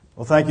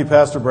Well, thank you,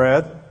 Pastor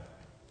Brad.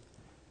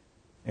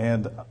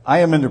 And I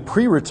am in the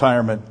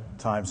pre-retirement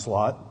time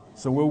slot,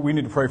 so we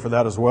need to pray for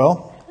that as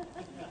well.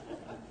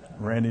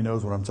 Randy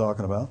knows what I'm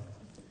talking about.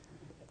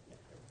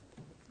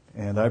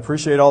 And I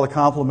appreciate all the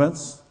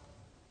compliments.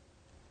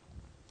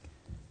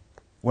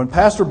 When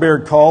Pastor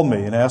Baird called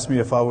me and asked me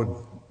if I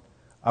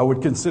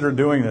would consider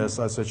doing this,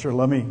 I said, sure,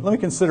 let me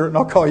consider it and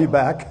I'll call you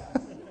back.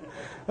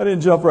 I didn't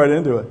jump right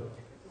into it.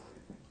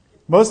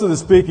 Most of the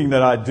speaking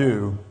that I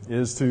do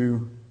is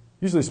to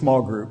usually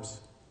small groups,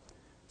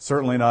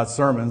 certainly not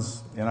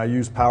sermons, and I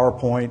use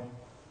PowerPoint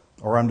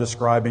or I'm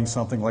describing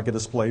something like a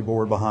display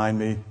board behind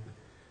me.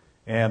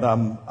 And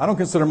I don't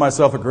consider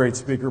myself a great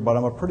speaker, but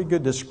I'm a pretty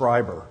good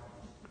describer.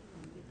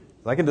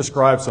 I can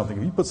describe something.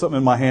 If you put something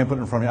in my hand, put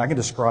it in front of me, I can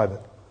describe it.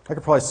 I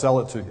could probably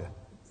sell it to you.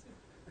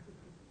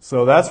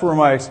 So that's where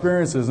my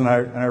experience is, and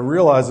I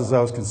realized as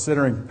I was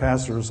considering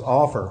Pastor's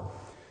offer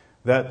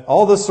that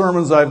all the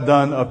sermons I've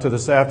done up to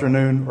this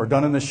afternoon are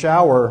done in the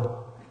shower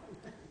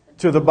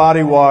to the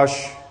body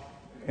wash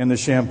and the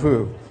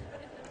shampoo.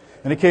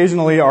 And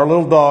occasionally our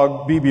little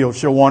dog, BB,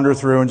 she'll wander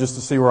through and just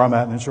to see where I'm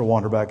at, and then she'll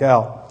wander back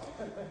out.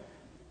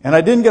 And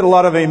I didn't get a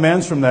lot of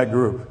amens from that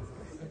group.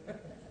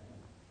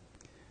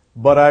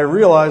 But I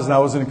realized and I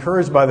was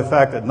encouraged by the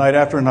fact that night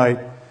after night,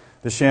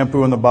 the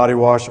shampoo and the body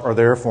wash are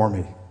there for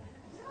me.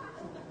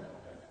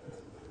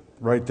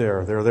 Right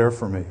there. They're there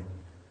for me.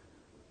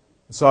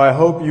 So I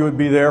hope you would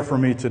be there for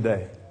me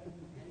today.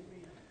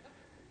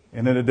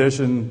 And in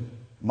addition,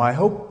 my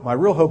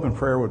real hope and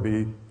prayer would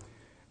be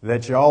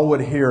that y'all would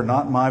hear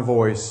not my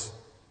voice,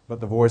 but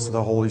the voice of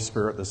the Holy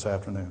Spirit this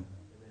afternoon.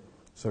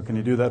 So can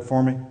you do that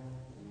for me?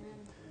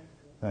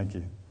 Thank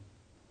you.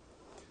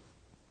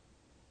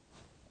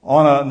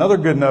 On another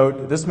good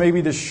note, this may be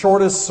the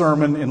shortest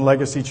sermon in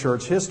Legacy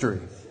Church history.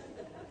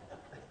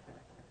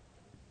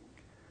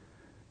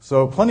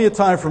 So plenty of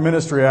time for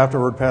ministry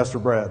afterward, Pastor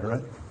Brad,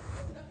 right?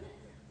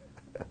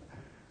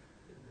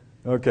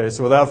 Okay,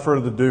 so without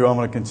further ado, I'm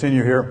going to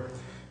continue here.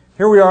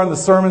 Here we are in the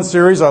sermon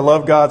series, I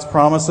Love God's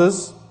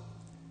Promises.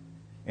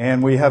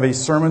 And we have a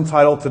sermon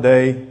title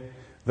today,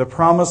 The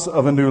Promise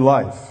of a New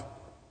Life.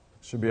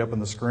 It should be up on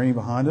the screen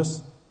behind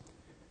us.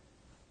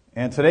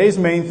 And today's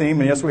main theme,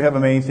 and yes, we have a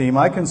main theme.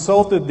 I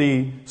consulted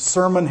the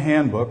sermon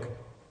handbook,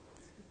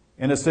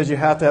 and it says you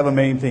have to have a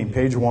main theme.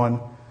 Page 1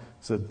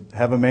 said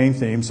have a main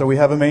theme. So we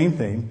have a main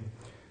theme.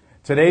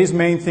 Today's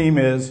main theme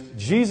is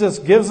Jesus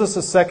gives us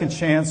a second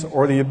chance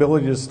or the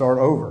ability to start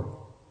over.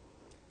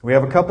 We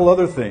have a couple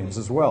other themes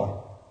as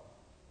well.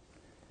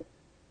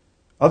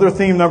 Other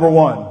theme number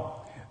 1.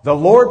 The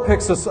Lord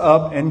picks us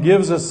up and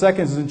gives us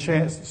second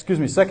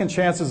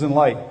chances in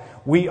life.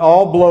 We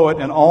all blow it,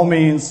 and all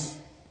means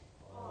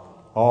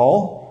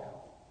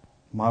all.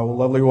 My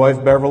lovely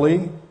wife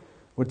Beverly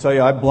would tell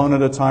you I've blown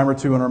it a time or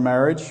two in our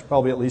marriage,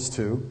 probably at least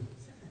 2.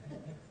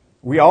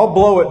 We all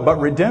blow it, but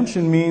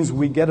redemption means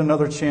we get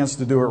another chance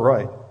to do it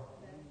right.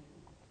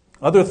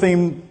 Other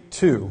theme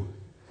 2.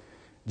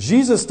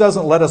 Jesus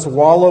doesn't let us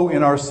wallow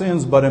in our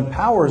sins, but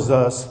empowers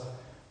us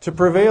to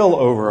prevail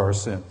over our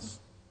sins.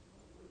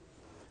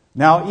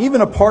 Now,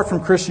 even apart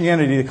from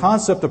Christianity, the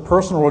concept of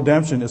personal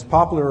redemption is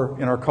popular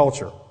in our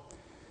culture.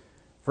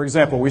 For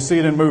example, we see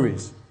it in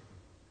movies.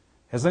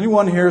 Has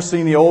anyone here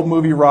seen the old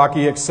movie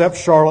Rocky except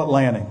Charlotte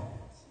Lanning,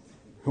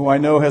 who I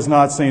know has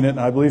not seen it, and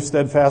I believe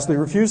steadfastly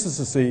refuses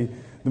to see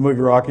the movie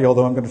Rocky,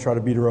 although I'm going to try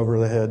to beat her over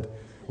the head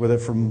with it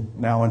from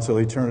now until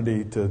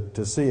eternity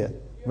to see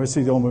it. Let me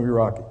see the old movie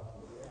Rocky.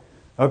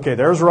 Okay,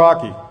 there's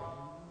Rocky.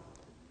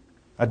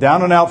 A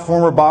down-and-out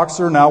former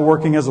boxer now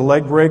working as a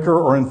leg breaker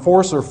or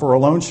enforcer for a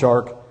loan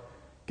shark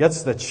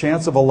gets the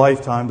chance of a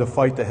lifetime to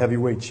fight the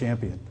heavyweight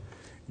champion.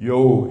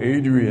 Yo,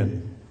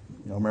 Adrian.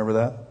 You remember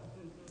that?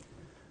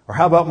 Or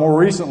how about more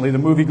recently, the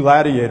movie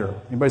Gladiator?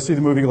 Anybody see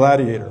the movie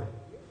Gladiator?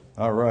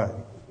 All right.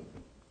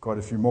 Quite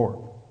a few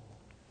more.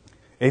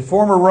 A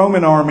former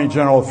Roman army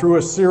general, through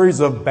a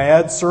series of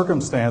bad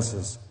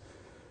circumstances,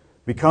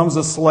 becomes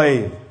a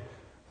slave.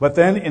 But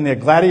then in the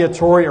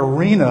gladiatory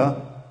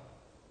arena,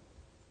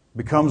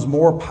 becomes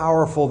more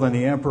powerful than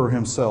the emperor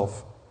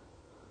himself.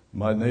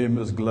 My name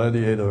is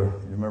Gladiator.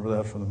 You remember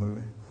that from the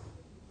movie?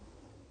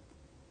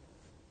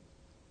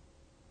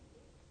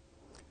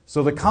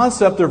 So the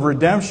concept of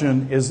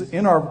redemption is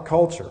in our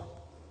culture.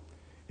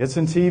 It's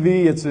in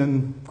TV, it's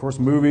in, of course,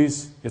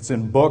 movies, it's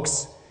in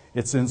books,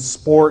 it's in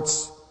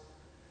sports.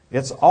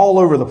 It's all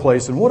over the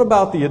place. And what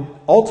about the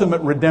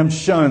ultimate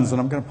redemptions,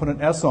 and I'm going to put an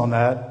S on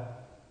that,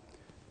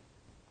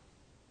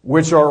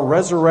 which are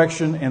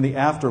resurrection and the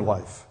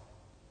afterlife?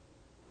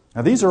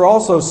 Now, these are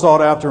also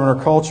sought after in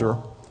our culture,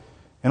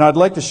 and I'd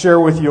like to share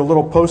with you a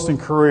little Post and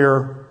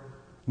Courier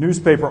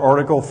newspaper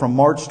article from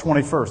March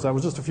 21st. That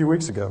was just a few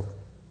weeks ago.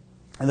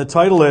 And the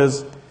title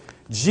is,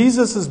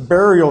 Jesus'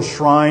 Burial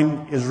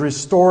Shrine is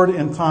Restored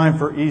in Time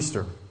for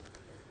Easter.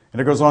 And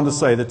it goes on to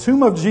say, the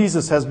tomb of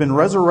Jesus has been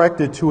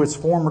resurrected to its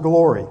former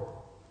glory.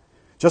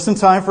 Just in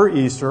time for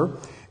Easter,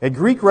 a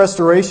Greek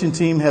restoration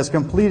team has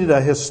completed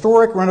a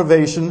historic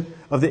renovation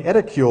of the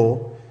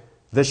Edicule,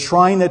 the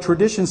shrine that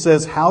tradition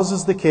says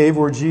houses the cave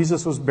where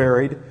Jesus was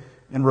buried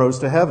and rose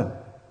to heaven.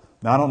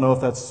 Now, I don't know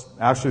if that's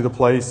actually the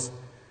place.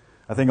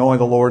 I think only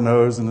the Lord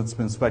knows, and it's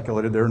been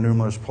speculated there are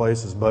numerous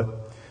places.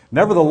 But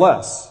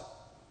nevertheless,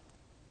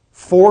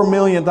 $4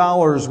 million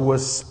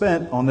was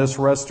spent on this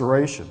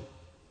restoration.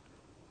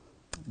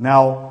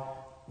 Now,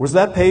 was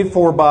that paid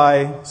for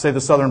by, say,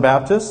 the Southern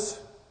Baptists,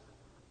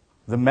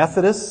 the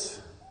Methodists,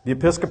 the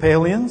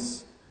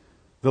Episcopalians,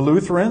 the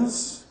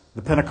Lutherans,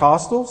 the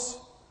Pentecostals?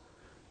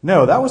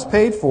 No, that was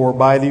paid for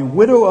by the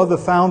widow of the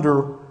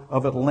founder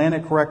of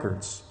Atlantic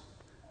Records.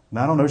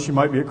 Now, I don't know, she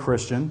might be a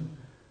Christian.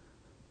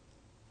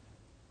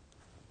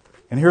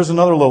 And here's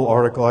another little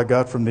article I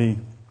got from the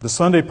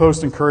Sunday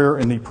Post and Courier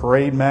in the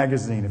Parade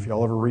magazine, if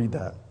y'all ever read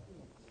that.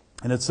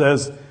 And it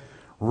says,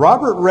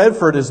 Robert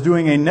Redford is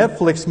doing a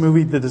Netflix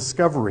movie, The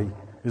Discovery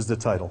is the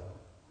title.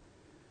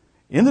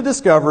 In The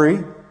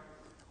Discovery,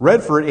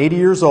 Redford, 80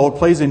 years old,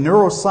 plays a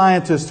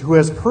neuroscientist who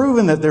has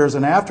proven that there is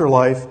an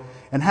afterlife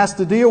and has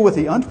to deal with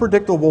the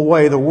unpredictable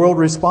way the world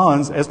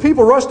responds as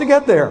people rush to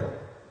get there.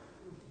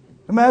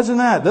 Imagine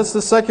that. That's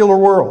the secular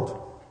world.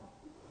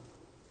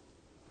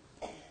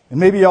 And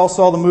maybe y'all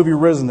saw the movie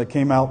Risen that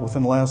came out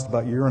within the last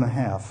about year and a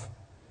half.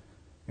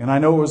 And I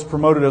know it was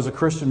promoted as a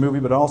Christian movie,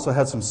 but it also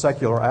had some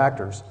secular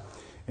actors.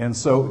 And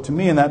so, to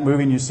me, in that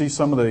movie, and you see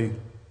some of the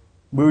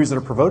movies that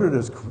are promoted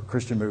as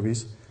Christian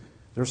movies,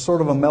 there's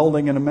sort of a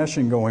melding and a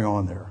meshing going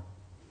on there.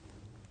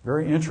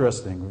 Very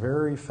interesting,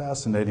 very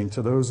fascinating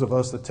to those of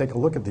us that take a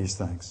look at these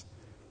things.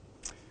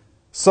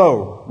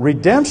 So,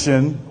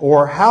 redemption,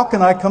 or how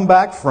can I come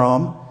back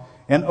from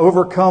and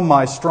overcome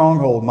my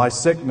stronghold, my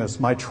sickness,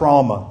 my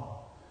trauma,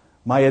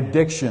 my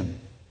addiction,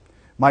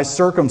 my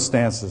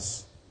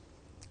circumstances,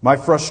 my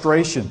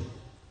frustration,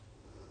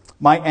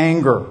 my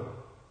anger,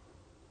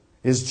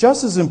 is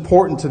just as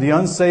important to the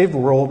unsaved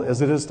world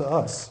as it is to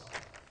us.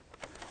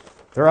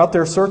 They're out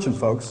there searching,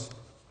 folks.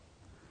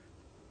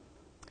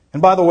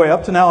 And by the way,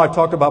 up to now I've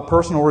talked about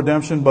personal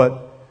redemption,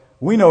 but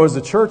we know as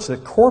a church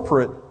that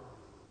corporate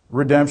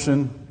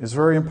redemption is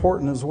very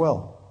important as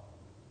well.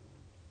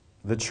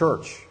 The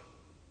church.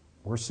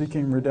 We're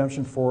seeking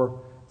redemption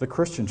for the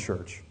Christian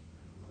church,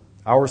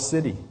 our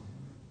city,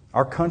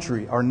 our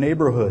country, our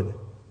neighborhood,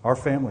 our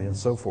family, and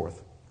so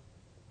forth.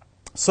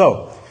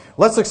 So,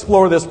 let's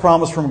explore this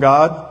promise from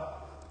God,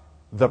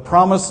 the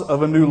promise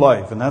of a new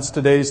life. And that's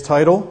today's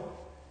title.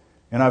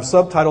 And I've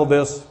subtitled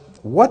this,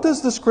 What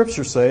does the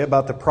Scripture say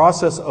about the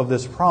process of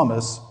this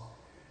promise,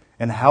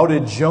 and how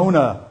did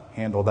Jonah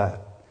handle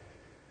that?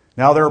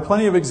 Now, there are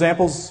plenty of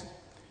examples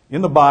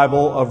in the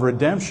Bible of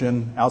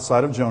redemption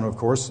outside of Jonah, of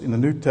course. In the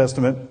New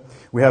Testament,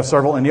 we have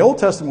several. In the Old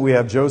Testament, we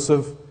have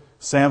Joseph,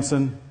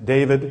 Samson,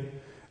 David,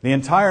 the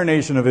entire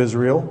nation of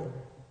Israel.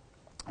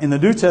 In the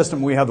New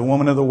Testament, we have the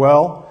woman of the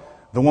well,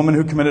 the woman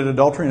who committed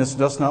adultery, and it's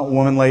just not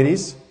women,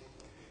 ladies.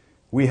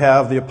 We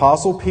have the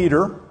Apostle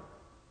Peter,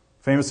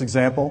 famous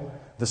example,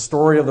 the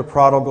story of the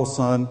prodigal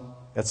son,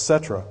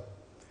 etc.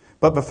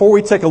 But before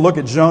we take a look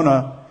at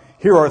Jonah,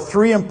 here are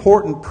 3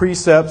 important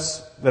precepts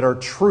that are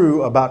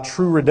true about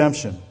true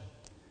redemption.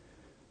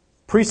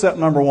 Precept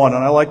number 1,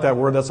 and I like that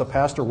word, that's a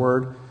pastor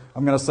word.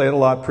 I'm going to say it a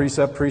lot,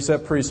 precept,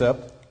 precept,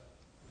 precept.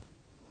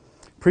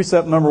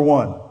 Precept number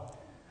 1,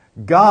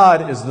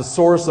 God is the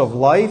source of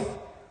life,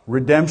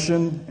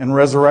 redemption, and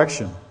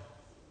resurrection.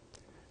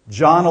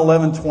 John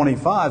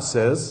 11:25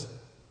 says,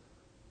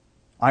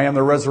 I am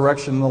the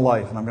resurrection and the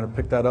life. And I'm going to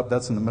pick that up.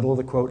 That's in the middle of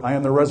the quote. I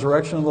am the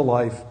resurrection and the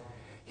life.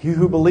 He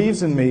who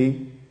believes in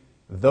me,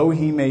 though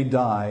he may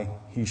die,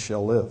 he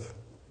shall live.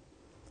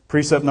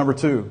 Precept number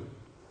 2.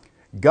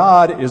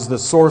 God is the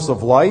source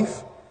of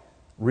life,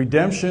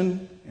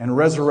 redemption, and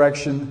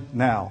resurrection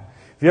now.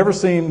 Have you ever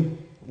seen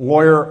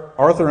lawyer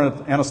Arthur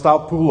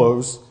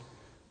Anastopoulos,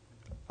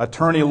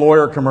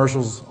 attorney-lawyer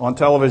commercials on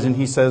television?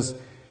 He says,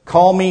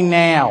 call me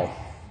now.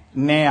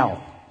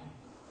 Now.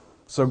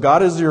 So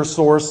God is your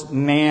source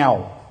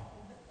now.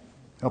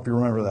 Help you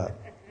remember that.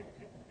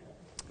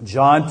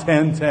 John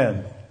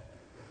 10:10.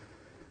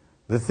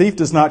 The thief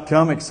does not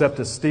come except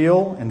to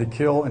steal and to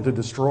kill and to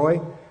destroy.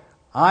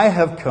 I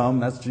have come,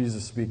 that's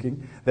Jesus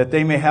speaking, that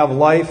they may have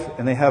life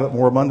and they have it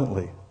more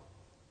abundantly.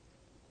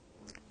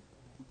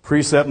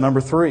 Precept number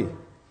 3.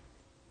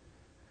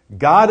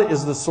 God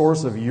is the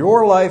source of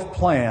your life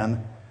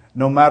plan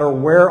no matter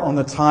where on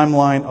the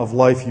timeline of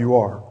life you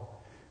are.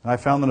 And I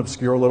found an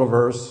obscure little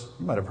verse.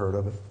 You might have heard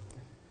of it.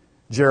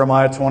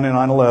 Jeremiah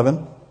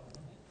 29:11.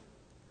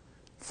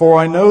 For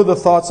I know the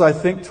thoughts I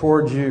think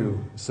toward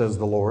you, says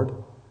the Lord.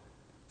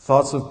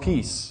 Thoughts of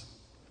peace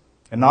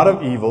and not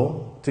of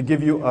evil, to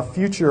give you a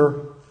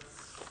future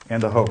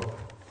and a hope.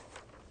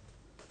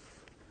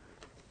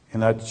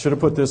 And I should have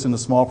put this in the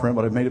small print,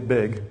 but I've made it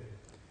big.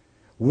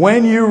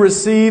 When you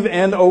receive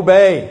and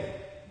obey.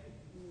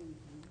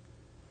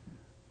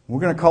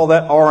 We're going to call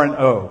that R and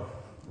O.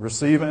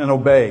 Receive and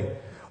obey.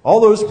 All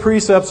those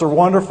precepts are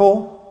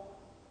wonderful.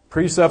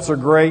 Precepts are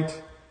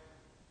great.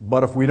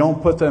 But if we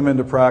don't put them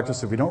into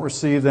practice, if we don't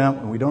receive them,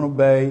 and we don't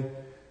obey,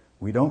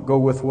 we don't go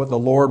with what the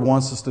Lord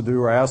wants us to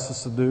do or asks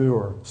us to do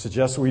or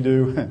suggests we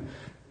do,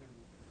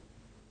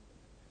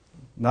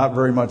 not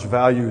very much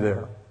value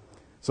there.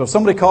 So if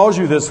somebody calls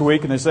you this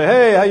week and they say,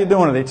 hey, how you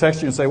doing? And they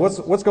text you and say, what's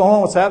going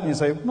on? What's happening? You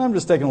say, I'm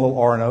just taking a little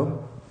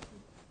R&O.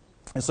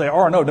 And say,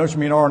 R&O, don't you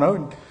mean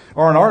R&O?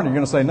 R&R, and you're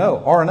going to say,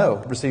 no,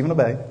 R&O, receive and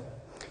obey.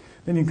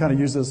 Then you can kind of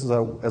use this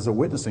as a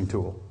witnessing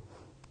tool,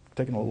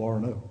 taking a little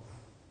R&O.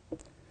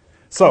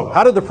 So,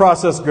 how did the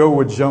process go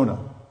with Jonah?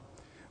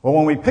 Well,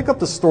 when we pick up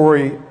the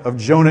story of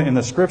Jonah in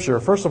the scripture,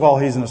 first of all,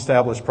 he's an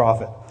established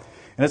prophet.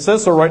 And it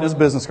says so right in his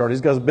business card.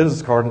 He's got a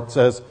business card that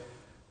says,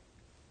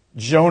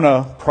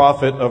 Jonah,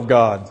 prophet of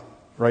God,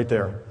 right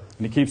there.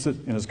 And he keeps it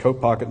in his coat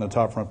pocket in the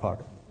top front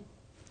pocket.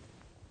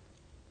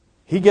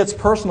 He gets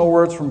personal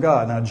words from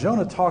God. Now,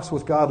 Jonah talks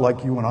with God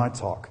like you and I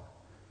talk.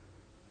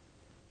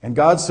 And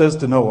God says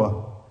to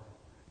Noah,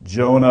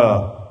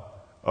 Jonah,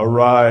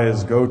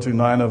 arise, go to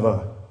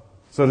Nineveh.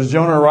 So does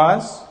Jonah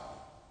arise?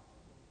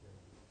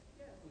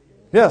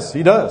 Yes,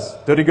 he does.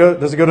 Does he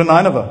go to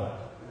Nineveh?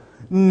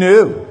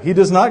 No, he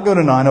does not go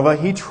to Nineveh.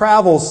 He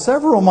travels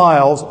several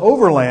miles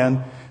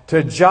overland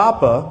to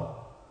Joppa,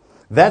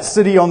 that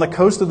city on the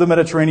coast of the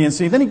Mediterranean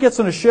Sea. Then he gets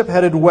on a ship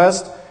headed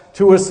west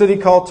to a city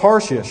called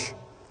Tarshish.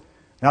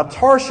 Now,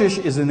 Tarshish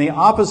is in the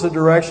opposite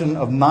direction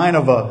of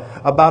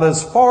Nineveh, about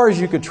as far as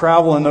you could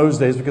travel in those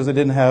days because they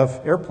didn't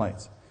have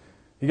airplanes.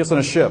 He gets on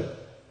a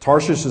ship.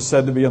 Tarshish is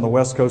said to be on the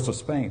west coast of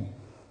Spain.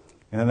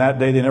 And in that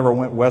day, they never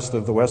went west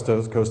of the west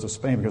coast of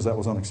Spain because that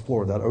was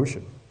unexplored, that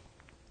ocean.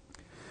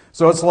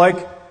 So it's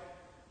like,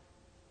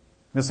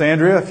 Miss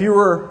Andrea, if you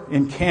were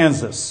in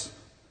Kansas,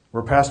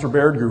 where Pastor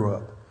Baird grew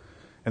up,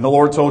 and the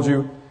Lord told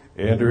you,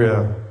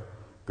 Andrea,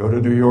 go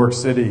to New York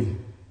City.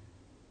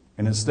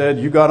 And instead,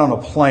 you got on a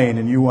plane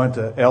and you went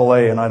to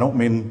L.A., and I don't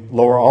mean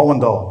Lower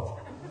Allendale.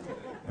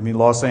 I mean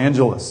Los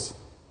Angeles.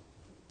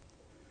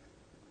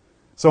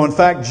 So in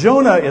fact,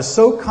 Jonah is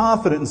so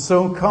confident and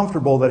so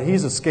comfortable that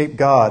he's escaped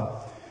God,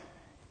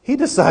 he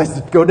decides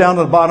to go down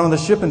to the bottom of the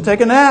ship and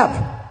take a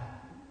nap.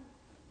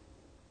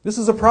 This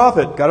is a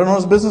prophet, got it on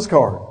his business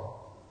card.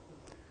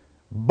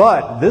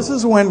 But this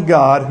is when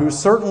God, who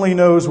certainly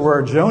knows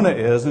where Jonah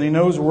is, and he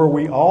knows where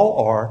we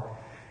all are,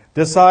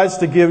 decides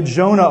to give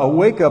Jonah a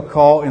wake-up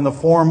call in the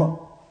form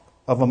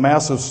of a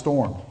massive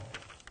storm.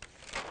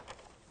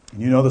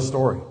 You know the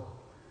story.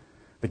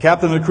 The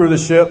captain and the crew of the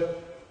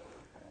ship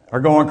are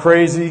going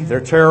crazy.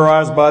 They're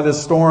terrorized by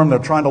this storm. They're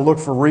trying to look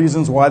for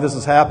reasons why this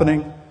is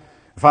happening. And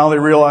finally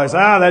realize,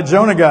 that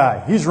Jonah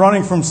guy, he's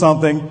running from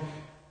something.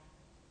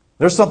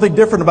 There's something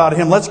different about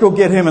him. Let's go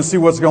get him and see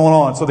what's going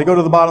on. So they go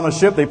to the bottom of the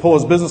ship. They pull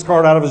his business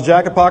card out of his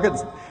jacket pocket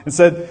and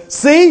said,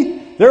 see,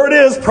 there it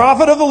is,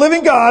 prophet of the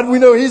living God. We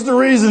know he's the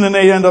reason. And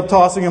they end up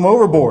tossing him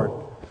overboard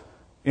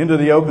into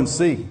the open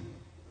sea.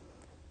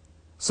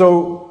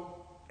 So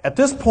at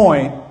this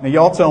point, now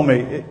y'all tell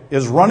me,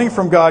 is running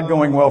from God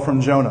going well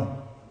from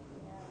Jonah?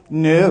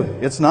 No,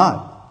 it's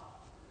not.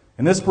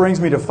 And this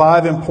brings me to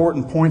 5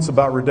 important points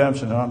about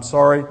redemption. And I'm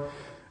sorry,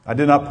 I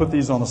did not put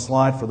these on the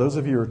slide. For those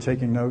of you who are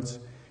taking notes,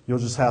 you'll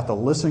just have to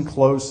listen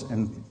close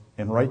and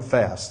write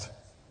fast.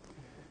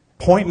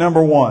 Point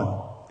number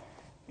 1.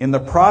 In the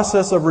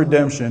process of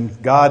redemption,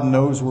 God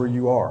knows where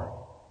you are.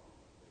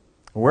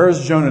 Where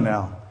is Jonah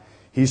now?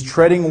 He's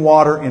treading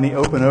water in the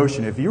open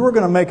ocean. If you were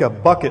going to make a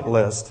bucket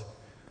list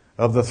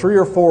of the 3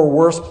 or 4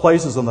 worst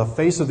places on the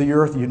face of the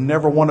earth you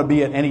never want to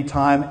be at any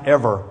time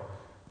ever,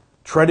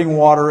 treading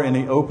water in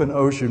the open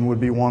ocean would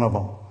be one of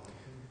them.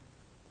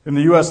 In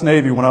the U.S.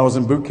 Navy, when I was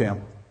in boot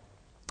camp,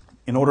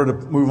 in order to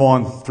move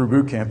on through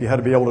boot camp, you had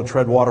to be able to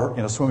tread water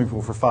in a swimming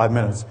pool for 5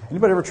 minutes.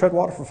 Anybody ever tread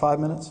water for 5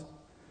 minutes?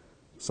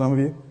 Some of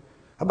you?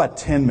 How about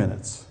 10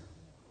 minutes?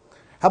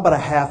 How about a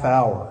half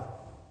hour?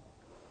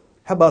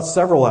 How about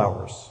several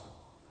hours?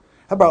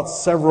 How about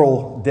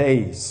several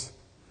days?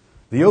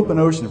 The open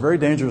ocean, a very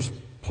dangerous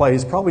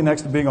place, probably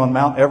next to being on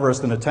Mount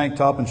Everest in a tank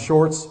top and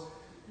shorts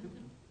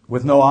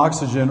with no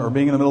oxygen, or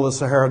being in the middle of the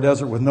Sahara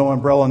Desert with no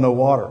umbrella, no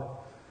water.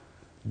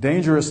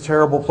 Dangerous,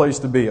 terrible place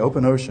to be,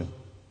 open ocean.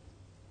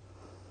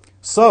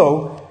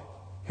 So,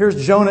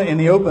 here's Jonah in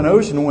the open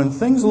ocean. When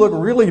things look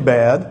really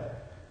bad,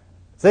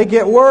 they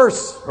get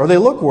worse, or they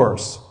look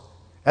worse.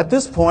 At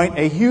this point,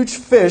 a huge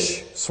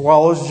fish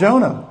swallows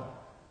Jonah.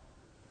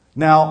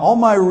 Now, all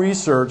my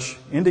research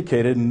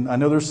indicated, and I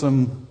know there's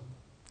some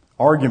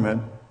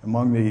argument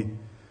among the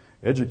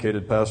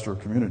educated pastor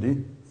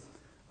community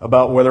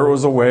about whether it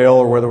was a whale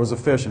or whether it was a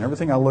fish. And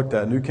everything I looked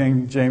at, New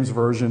King James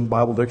Version,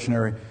 Bible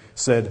Dictionary,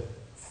 said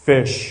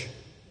fish.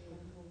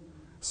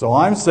 So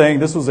I'm saying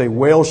this was a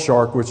whale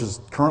shark, which is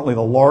currently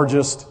the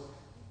largest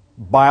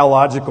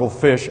biological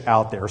fish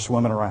out there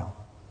swimming around.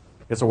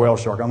 It's a whale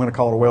shark. I'm going to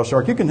call it a whale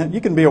shark. You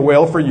can be a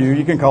whale for you.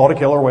 You can call it a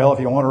killer whale if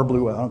you want, or a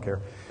blue whale. I don't care.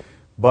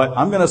 But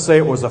I'm going to say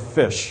it was a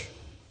fish.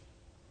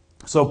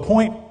 So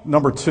point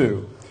number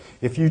 2.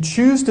 If you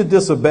choose to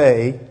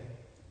disobey,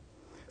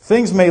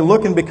 things may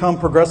look and become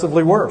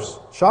progressively worse.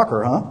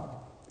 Shocker, huh?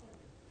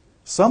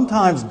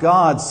 Sometimes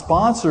God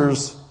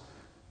sponsors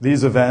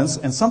these events,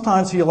 and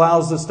sometimes He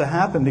allows this to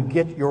happen to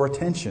get your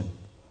attention.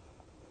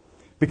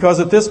 Because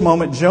at this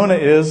moment, Jonah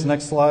is,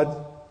 next slide,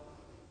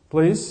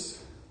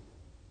 please.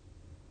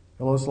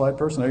 Hello, slide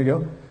person. There you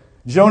go.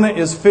 Jonah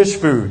is fish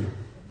food.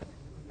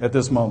 at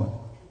this moment.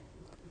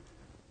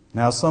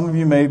 Now, some of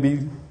you may be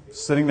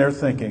sitting there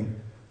thinking,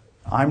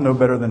 I'm no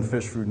better than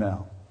fish food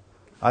now.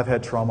 I've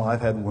had trauma,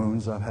 I've had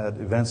wounds, I've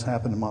had events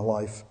happen in my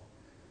life.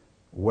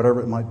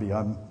 Whatever it might be,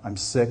 I'm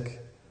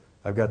sick,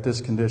 I've got this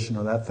condition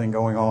or that thing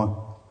going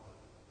on.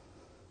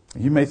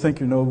 You may think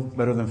you're no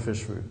better than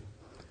fish food.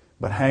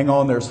 But hang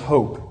on, there's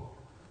hope.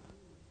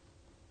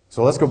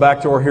 So let's go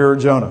back to our hero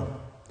Jonah.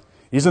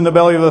 He's in the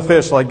belly of the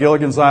fish like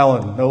Gilligan's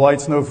Island. No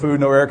lights, no food,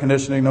 no air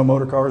conditioning, no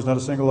motor cars, not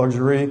a single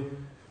luxury.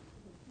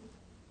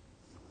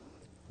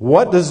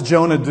 What does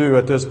Jonah do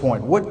at this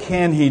point? What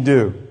can he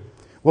do?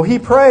 Well, he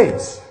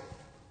prays.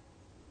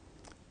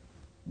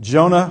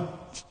 Jonah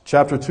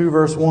chapter 2,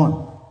 verse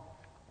 1.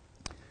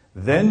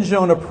 Then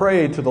Jonah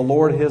prayed to the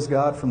Lord his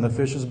God from the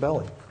fish's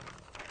belly.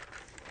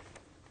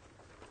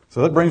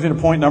 So that brings me to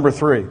point number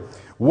 3.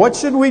 What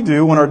should we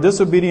do when our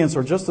disobedience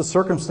or just the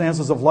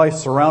circumstances of life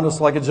surround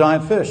us like a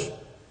giant fish?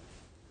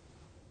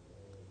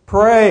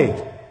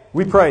 Pray.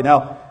 We pray.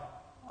 Now,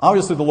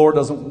 obviously the Lord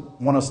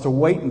doesn't want us to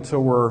wait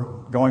until we're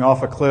going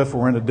off a cliff,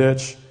 or we're in a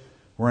ditch,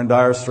 we're in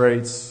dire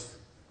straits,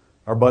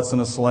 our butt's in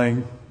a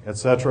sling,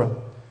 etc.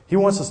 He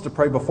wants us to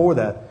pray before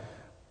that.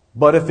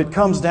 But if it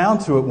comes down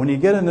to it, when you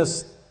get in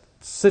this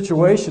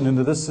situation,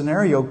 into this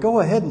scenario, go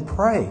ahead and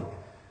pray.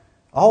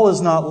 All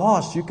is not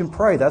lost. You can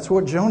pray. That's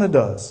what Jonah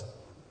does.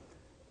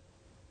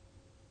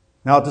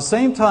 Now, at the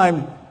same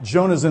time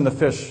Jonah's in the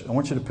fish, I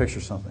want you to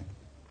picture something.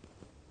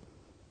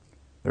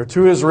 There are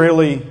 2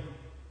 Israeli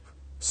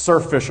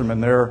surf fishermen.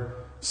 They're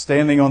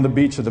standing on the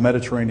beach of the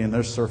Mediterranean.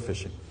 They're surf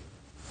fishing.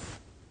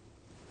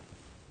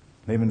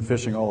 They've been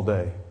fishing all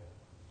day.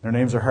 Their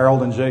names are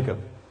Harold and Jacob.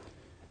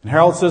 And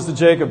Harold says to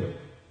Jacob,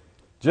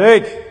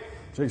 Jake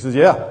says,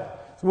 yeah.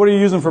 So what are you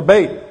using for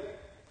bait?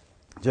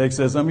 Jake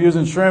says, I'm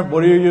using shrimp.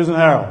 What are you using,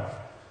 Harold?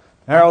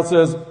 Harold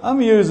says,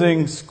 I'm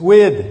using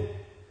squid.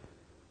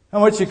 How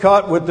much you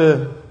caught with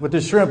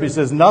the shrimp? He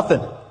says,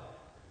 nothing.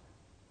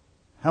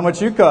 How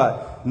much you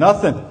caught?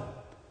 Nothing.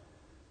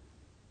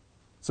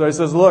 So he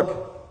says,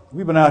 look,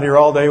 we've been out here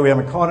all day. We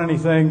haven't caught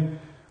anything.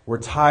 We're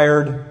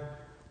tired.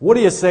 What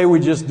do you say we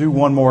just do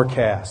one more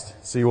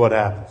cast? See what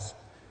happens.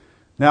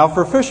 Now,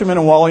 for fishermen,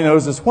 and Wally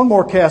knows this, one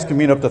more cast can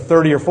mean up to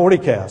 30 or 40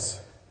 casts.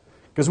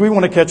 Because we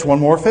want to catch one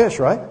more fish,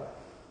 right?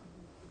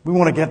 We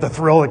want to get the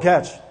thrill of the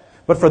catch.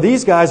 But for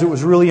these guys, it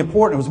was really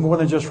important. It was more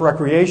than just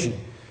recreation.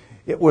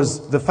 It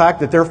was the fact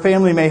that their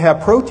family may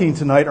have protein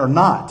tonight or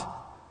not.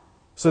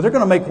 So they're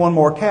going to make one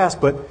more cast,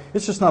 but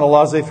it's just not a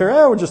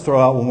laissez-faire. We'll just throw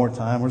out one more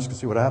time. We're just going to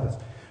see what happens.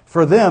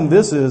 For them,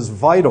 this is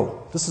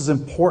vital. This is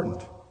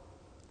important.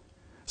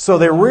 So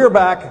they rear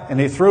back and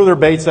they throw their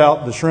baits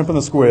out, the shrimp and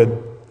the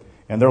squid,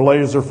 and they're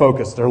laser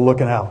focused. They're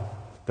looking out.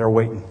 They're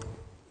waiting.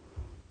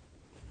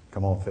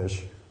 Come on,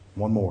 fish.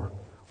 One more.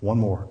 One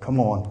more. Come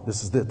on.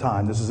 This is the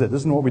time. This is it.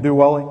 This is what we do,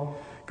 Wally.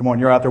 Come on,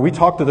 you're out there. We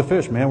talk to the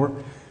fish, man.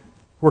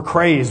 We're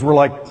crazed. We're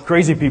like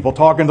crazy people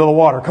talking to the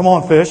water. Come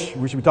on, fish.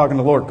 We should be talking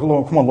to the Lord.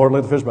 Come on, Lord,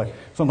 let the fish bite.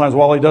 Sometimes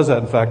Wally does that,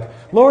 in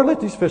fact. Lord, let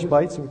these fish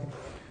bite. So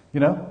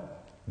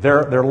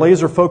they're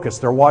laser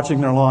focused. They're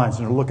watching their lines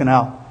and they're looking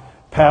out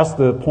past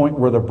the point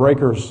where the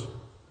breakers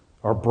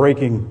are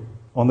breaking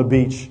on the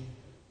beach.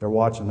 They're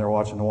watching.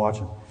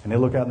 And they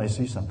look out and they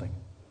see something.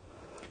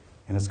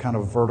 And it's kind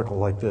of vertical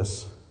like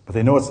this. But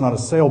they know it's not a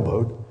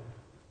sailboat.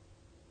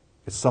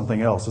 It's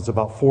something else. It's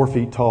about 4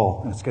 feet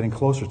tall, and it's getting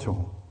closer to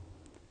them.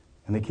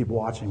 And they keep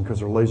watching because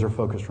they're laser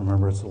focused.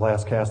 Remember, it's the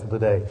last cast of the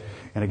day.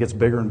 And it gets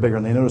bigger and bigger.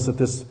 And they notice that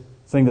this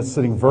thing that's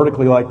sitting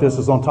vertically like this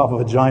is on top of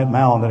a giant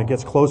mound, and it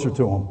gets closer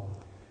to them.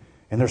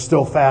 And they're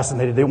still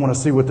fascinated. They want to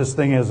see what this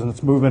thing is, and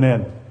it's moving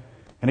in.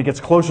 And it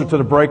gets closer to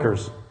the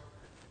breakers,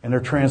 and they're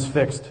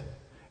transfixed.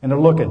 And they're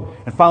looking.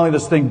 And finally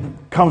this thing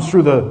comes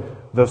through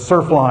the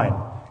surf line.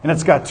 And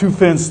it's got 2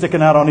 fins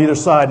sticking out on either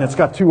side. And it's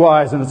got 2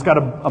 eyes. And it's got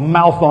a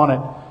mouth on it.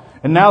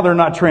 And now they're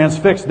not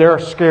transfixed. They're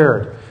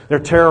scared. They're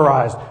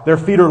terrorized. Their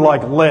feet are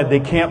like lead. They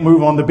can't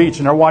move on the beach.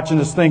 And they're watching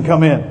this thing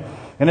come in.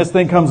 And this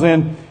thing comes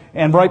in.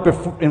 And right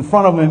in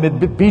front of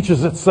them, it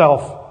beaches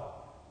itself.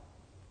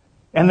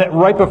 And that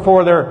right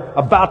before they're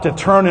about to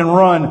turn and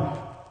run,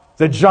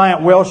 the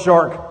giant whale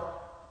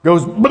shark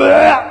goes,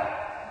 bleh!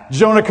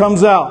 Jonah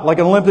comes out like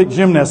an Olympic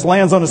gymnast,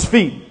 lands on his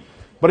feet.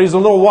 But he's a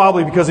little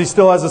wobbly because he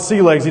still has his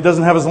sea legs. He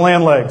doesn't have his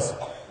land legs.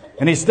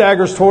 And he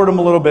staggers toward him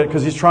a little bit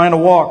because he's trying to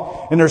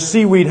walk. And there's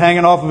seaweed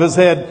hanging off of his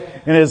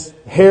head. And his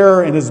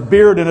hair and his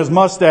beard and his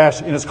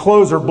mustache and his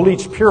clothes are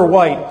bleached pure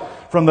white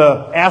from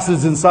the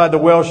acids inside the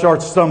whale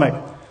shark's stomach.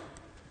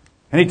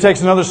 And he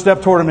takes another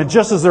step toward him. And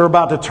just as they're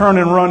about to turn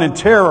and run in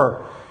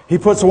terror, he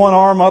puts one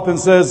arm up and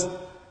says,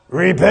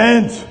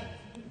 "Repent."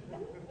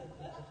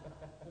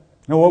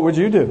 Now what would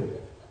you do?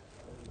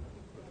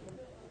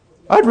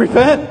 I'd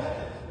repent.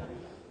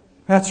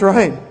 That's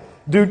right.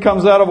 Dude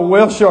comes out of a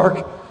whale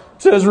shark,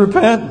 says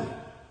repent.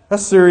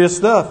 That's serious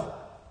stuff.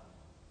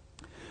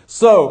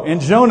 So, in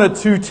Jonah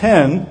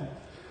 2:10,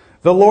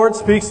 the Lord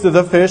speaks to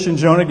the fish and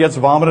Jonah gets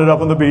vomited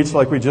up on the beach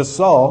like we just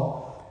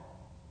saw.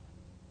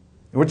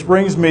 Which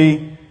brings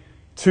me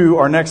to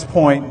our next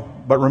point.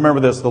 But remember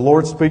this, the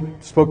Lord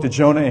spoke to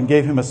Jonah and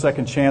gave him a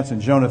second chance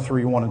in Jonah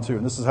 3, 1 and 2.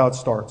 And this is how it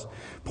starts.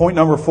 Point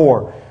number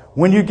 4.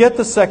 When you get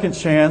the second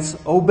chance,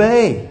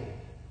 obey.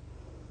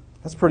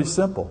 That's pretty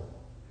simple.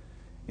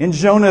 In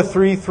Jonah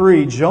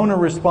 3:3, Jonah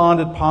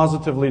responded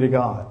positively to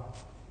God.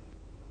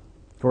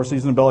 Of course,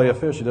 he's in the belly of a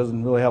fish. He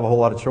doesn't really have a whole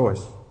lot of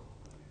choice.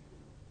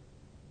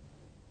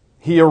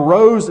 He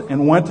arose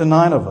and went to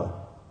Nineveh.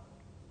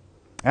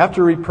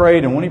 After he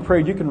prayed, and when he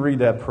prayed, you can read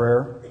that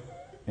prayer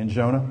in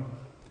Jonah.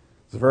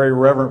 It's a very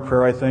reverent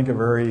prayer, I think, a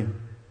very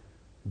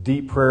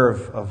deep prayer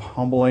of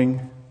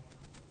humbling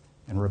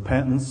and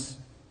repentance.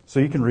 So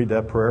you can read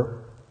that prayer.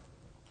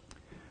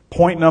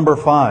 Point number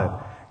 5.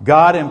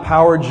 God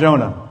empowered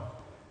Jonah.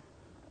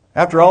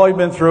 After all he'd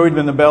been through, he'd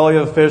been in the belly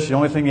of the fish. The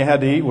only thing he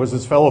had to eat was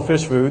his fellow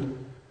fish food.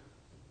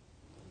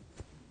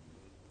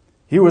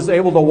 He was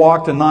able to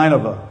walk to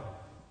Nineveh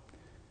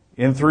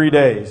in 3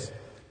 days.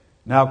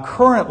 Now,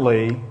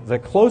 currently, the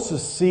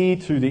closest sea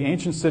to the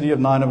ancient city of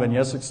Nineveh, and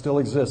yes, it still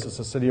exists, it's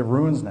a city of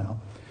ruins now.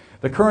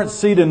 The current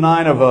sea to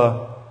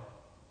Nineveh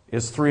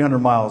is 300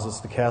 miles. It's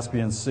the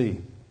Caspian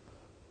Sea.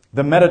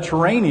 The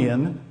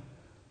Mediterranean,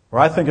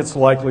 where I think it's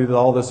likely that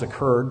all this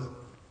occurred,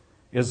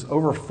 is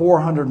over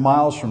 400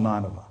 miles from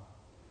Nineveh.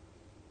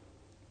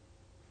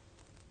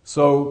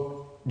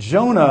 So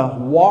Jonah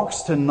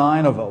walks to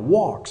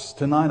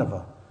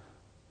Nineveh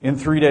in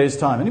 3 days'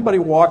 time. Anybody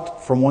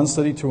walked from one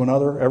city to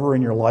another ever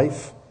in your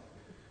life?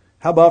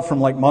 How about from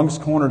like Monk's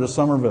Corner to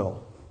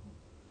Somerville?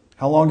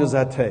 How long does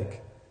that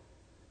take?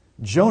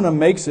 Jonah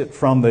makes it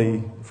from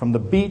the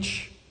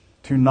beach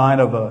to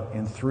Nineveh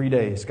in 3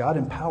 days. God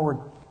empowered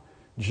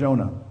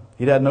Jonah.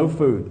 He'd had no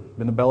food,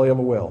 been in the belly of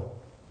a whale,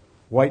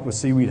 white with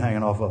seaweed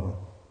hanging off of him.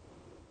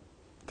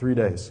 3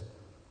 days.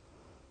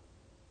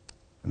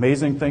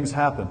 Amazing things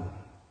happen.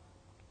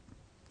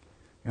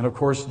 And of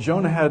course,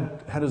 Jonah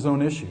had his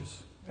own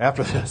issues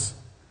after this.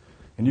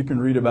 And you can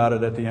read about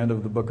it at the end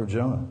of the book of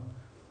Jonah.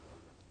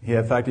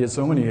 In fact, he had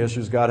so many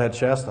issues, God had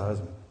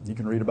chastised him. You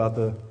can read about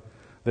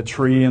the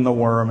tree and the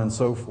worm and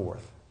so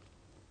forth.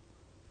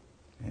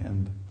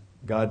 And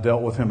God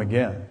dealt with him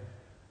again.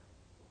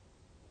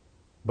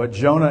 But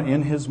Jonah,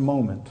 in his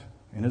moment,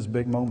 in his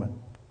big moment,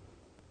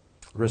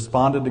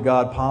 responded to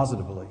God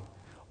positively,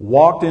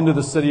 walked into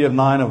the city of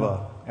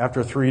Nineveh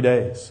after 3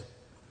 days,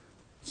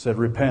 said,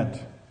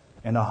 repent.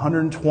 And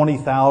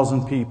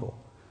 120,000 people.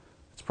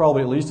 It's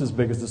probably at least as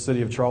big as the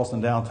city of Charleston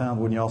downtown,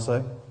 wouldn't y'all say?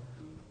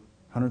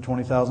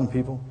 120,000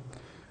 people?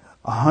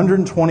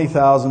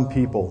 120,000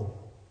 people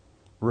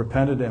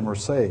repented and were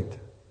saved.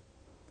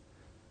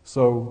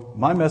 So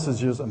my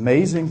message is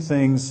amazing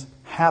things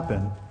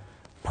happen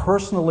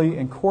personally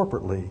and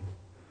corporately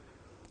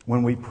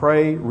when we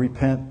pray,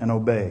 repent, and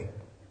obey.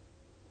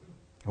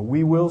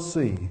 We will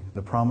see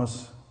the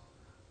promise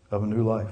of a new life.